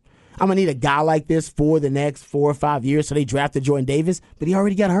guy. I'm going to need a guy like this for the next 4 or 5 years. So they drafted Jordan Davis, but he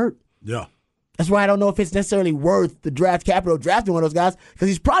already got hurt. Yeah. That's why I don't know if it's necessarily worth the draft capital drafting one of those guys because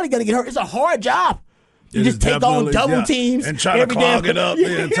he's probably going to get hurt. It's a hard job. You just take on double teams and try to clog it up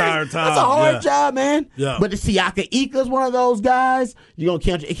the entire time. That's a hard job, man. Yeah. But the Siaka Ika's one of those guys. You're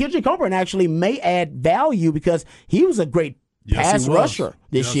gonna Kendrick Coburn actually may add value because he was a great pass rusher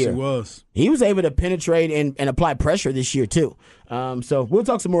this year. He was. He was able to penetrate and apply pressure this year too. So we'll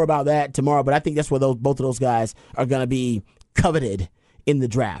talk some more about that tomorrow. But I think that's where both of those guys are gonna be coveted in the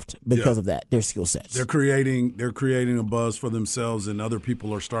draft because of that, their skill sets. They're creating a buzz for themselves, and other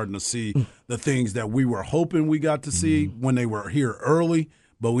people are starting to see the things that we were hoping we got to see when they were here early,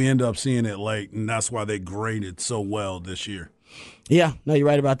 but we end up seeing it late, and that's why they graded so well this year. Yeah, no, you're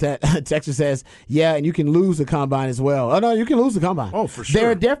right about that. Texas says, yeah, and you can lose the combine as well. Oh, no, you can lose the combine. Oh, for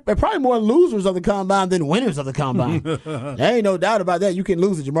sure. There are probably more losers of the combine than winners of the combine. There ain't no doubt about that. You can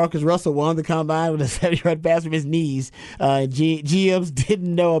lose it. Jamarcus Russell won the combine with a 70-yard pass from his knees. GMs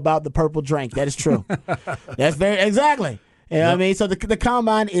didn't know about the purple drink. That is true. That's exactly. You know what I mean? So the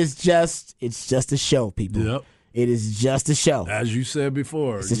combine is just a show, people. Yep. It is just a show. As you said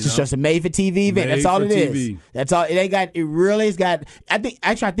before. It's just a made-for-TV event. That's all it is. That's all. It really has got – I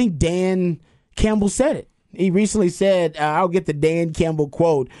think Dan Campbell said it. He recently said, I'll get the Dan Campbell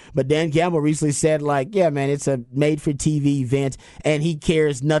quote, but Dan Campbell recently said, yeah, man, it's a made-for-TV event, and he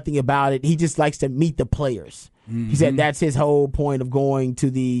cares nothing about it. He just likes to meet the players. Mm-hmm. He said that's his whole point of going to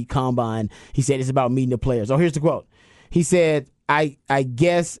the combine. He said it's about meeting the players. Oh, here's the quote. He said, I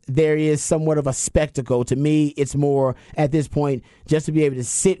guess there is somewhat of a spectacle. To me, it's more at this point just to be able to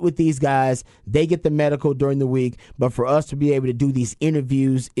sit with these guys. They get the medical during the week, but for us to be able to do these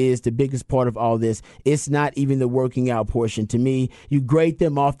interviews is the biggest part of all this. It's not even the working out portion. To me, you grade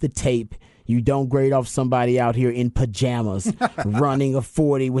them off the tape. You don't grade off somebody out here in pajamas running a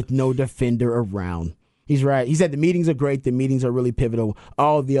 40 with no defender around. He's right. He said the meetings are great. The meetings are really pivotal.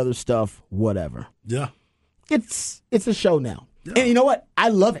 All the other stuff, whatever. Yeah. It's a show now. Yeah. And you know what? I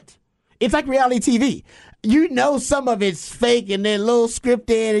love it. It's like reality TV. You know some of it's fake and they're a little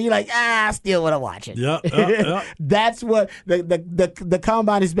scripted, and you're like, I still want to watch it. Yeah. That's what the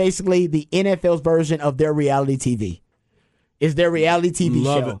Combine is basically the NFL's version of their reality TV. It's their reality TV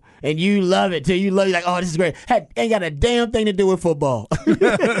love show. It. And you love it too. You're like, oh, this is great. Hey, ain't got a damn thing to do with football.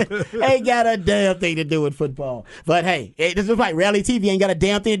 Ain't got a damn thing to do with football. But hey, this is like reality TV ain't got a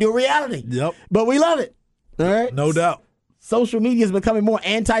damn thing to do with reality. Yep. But we love it. All right? No doubt. Social media is becoming more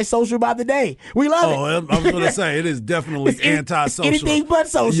anti-social by the day. We love it. I was going to say, it is definitely anti-social. Anything but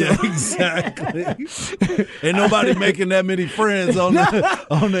social. Yeah, exactly. Ain't nobody making that many friends on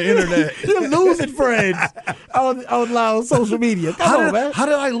the internet. You're losing friends on social media. Come on, man. How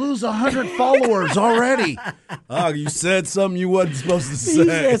did I lose 100 followers already? Oh, you said something you wasn't supposed to say. You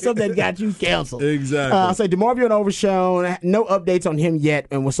said something that got you canceled. Exactly. I'll say DeMarvion Overshown, no updates on him yet.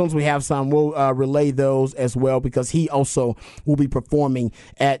 And as soon as we have some, we'll relay those as well because he also will be performing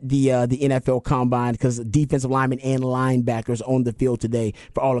at the NFL Combine because defensive linemen and linebackers on the field today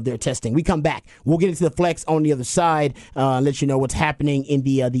for all of their testing. We come back. We'll get into the flex on the other side, let you know what's happening in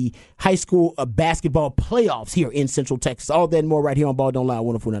the high school basketball playoffs here in Central Texas. All that and more right here on Ball Don't Lie,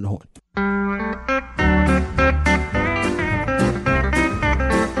 104.9 The Horn.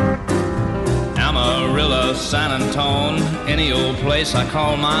 Amarillo, San Antone, any old place I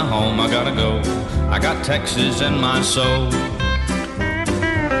call my home, I gotta go. I got Texas in my soul.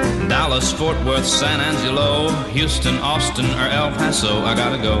 Dallas, Fort Worth, San Angelo, Houston, Austin, or El Paso, I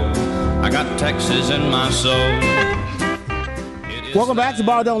gotta go. I got Texas in my soul. Welcome back to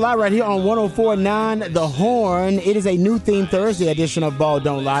Ball Don't Lie right here on 104.9 The Horn. It is a new Theme Thursday edition of Ball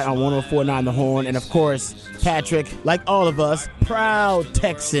Don't Lie on 104.9 The Horn. And, of course, Patrick, like all of us, proud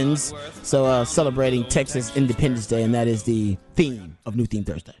Texans. So celebrating Texas Independence Day, and that is the theme of New Theme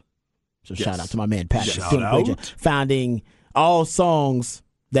Thursday. So shout out to my man Patrick. Shout out. Founding all songs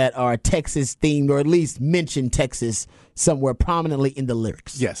that are Texas themed, or at least mention Texas somewhere prominently in the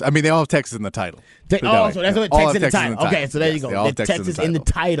lyrics. Yes, I mean they all have Texas in the title. So that's what Texas in the title. Okay, so there you go. Texas in the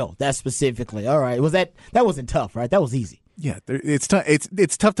title. That specifically. All right. That wasn't tough, right? That was easy. Yeah, it's tough.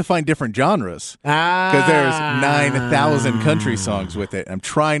 It's tough to find different genres because there's 9,000 country songs with it. I'm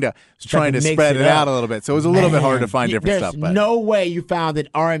trying to spread it out a little bit, so it was a little bit hard to find different stuff. There's no way you found an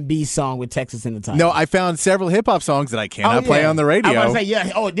R&B song with Texas in the title. No, I found several hip hop songs that I cannot play on the radio. I was about to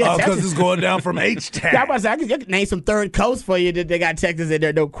say, because it's going down from H-Town. I was about to say, I could name some Third Coast for you that they got Texas in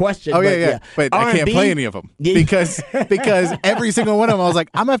there, no question. But I can't play any of them because every single one of them, I was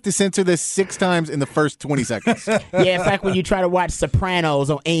like, I'm gonna have to censor this 6 times in the first 20 seconds. Yeah, it's like when you try to watch Sopranos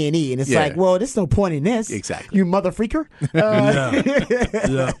on A&E, and it's like, well, there's no point in this. Exactly. You mother freaker.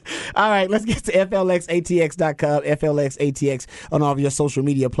 All right, let's get to FLXATX.com, FLXATX on all of your social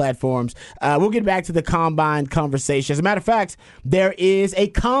media platforms. We'll get back to the Combine conversation. As a matter of fact, there is a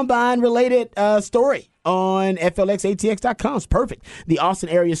Combine-related story on FLXATX.com. It's perfect. The Austin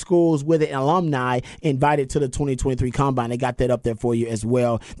area schools with an alumni invited to the 2023 Combine. They got that up there for you as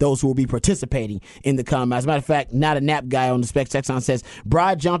well. Those who will be participating in the Combine. As a matter of fact, Not a Nap Guy on the Specs Texon says,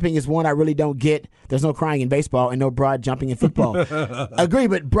 broad jumping is one I really don't get. There's no crying in baseball and no broad jumping in football. Agree,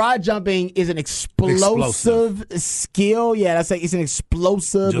 but broad jumping is an explosive skill. Yeah, that's like it's an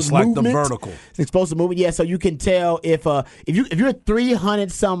explosive just movement. Like the vertical. It's an explosive movement. Yeah, so you can tell if you're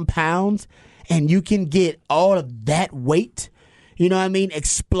 300 some pounds and you can get all of that weight, you know what I mean,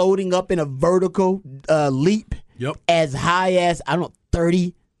 exploding up in a vertical leap as high as,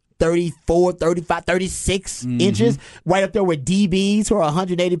 30, 34, 35, 36 inches, right up there with DBs who are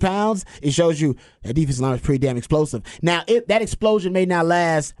 180 pounds. It shows you that defensive line is pretty damn explosive. Now, if that explosion may not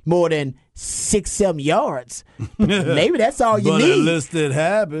last more than 6-7 yards, maybe that's all you need. But at least it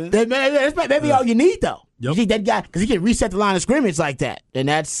happened. That's maybe all you need, though. You see that guy, because he can reset the line of scrimmage like that. And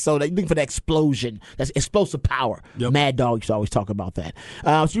that's so that you're looking for that explosion. That's explosive power. Mad Dog used to always talk about that.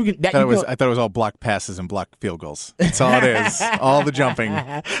 So you can. I thought it was all block passes and block field goals. That's all it is. All the jumping.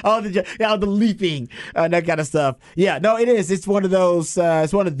 all the leaping, that kind of stuff. Yeah, no, it is. It's one of those. I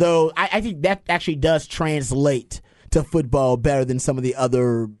think that actually does translate to football better than some of the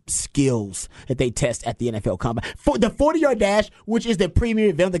other skills that they test at the NFL Combine. For the 40-yard dash, which is the premier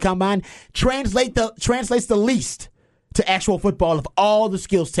event of the Combine, translates the least to actual football of all the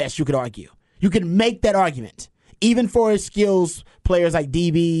skills tests you could argue. You can make that argument. Even for skills players like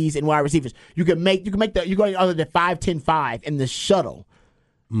DBs and wide receivers, you can go other than 5-10-5 and the shuttle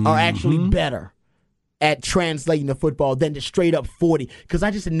are actually better at translating the football than the straight up 40. Because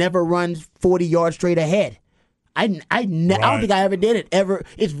I just never run 40 yards straight ahead. I don't think I ever did it ever.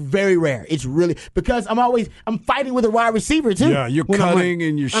 It's very rare. It's really because I'm fighting with a wide receiver too. Yeah, you're cutting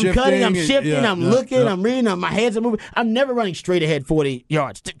and you're shifting. I'm cutting, I'm shifting, I'm looking, I'm reading, my hands are moving. I'm never running straight ahead 40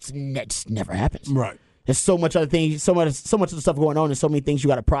 yards. It just never happens. Right. There's so much other things, so much of the stuff going on, and so many things you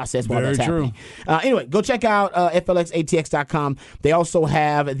got to process while that's happening. Anyway, go check out FLXATX.com. They also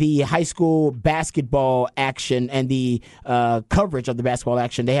have the high school basketball action and the coverage of the basketball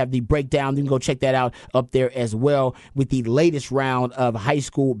action. They have the breakdown. You can go check that out up there as well with the latest round of high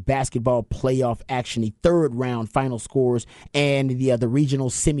school basketball playoff action. The third round final scores and the regional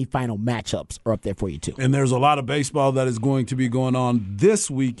semifinal matchups are up there for you too. And there's a lot of baseball that is going to be going on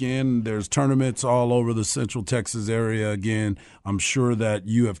this weekend. There's tournaments all over the Central Texas area. Again, I'm sure that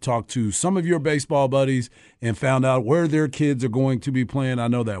you have talked to some of your baseball buddies and found out where their kids are going to be playing. I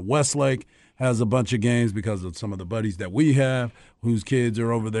know that Westlake has a bunch of games because of some of the buddies that we have whose kids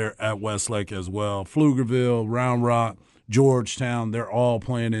are over there at Westlake as well. Pflugerville, Round Rock, Georgetown, they're all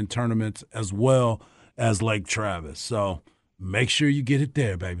playing in tournaments as well as Lake Travis. So make sure you get it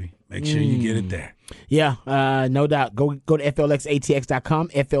there, baby. Make sure you get it there. Yeah, no doubt. Go to FLXATX.com,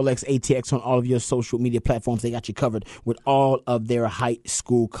 FLXATX on all of your social media platforms. They got you covered with all of their high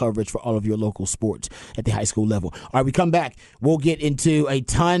school coverage for all of your local sports at the high school level. All right, we come back. We'll get into a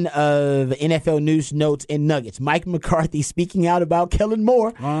ton of NFL news, notes, and nuggets. Mike McCarthy speaking out about Kellen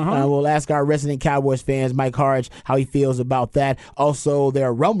Moore. We'll ask our resident Cowboys fans, Mike Harge, how he feels about that. Also, there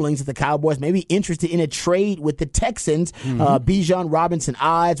are rumblings that the Cowboys may be interested in a trade with the Texans. Bijan Robinson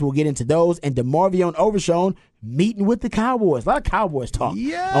odds. We'll get into those. And DeMarvion Overshown meeting with the Cowboys. A lot of Cowboys talk on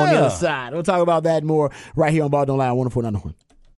the other side. We'll talk about that more right here on Ball Don't Lie on 104.9 The Horn.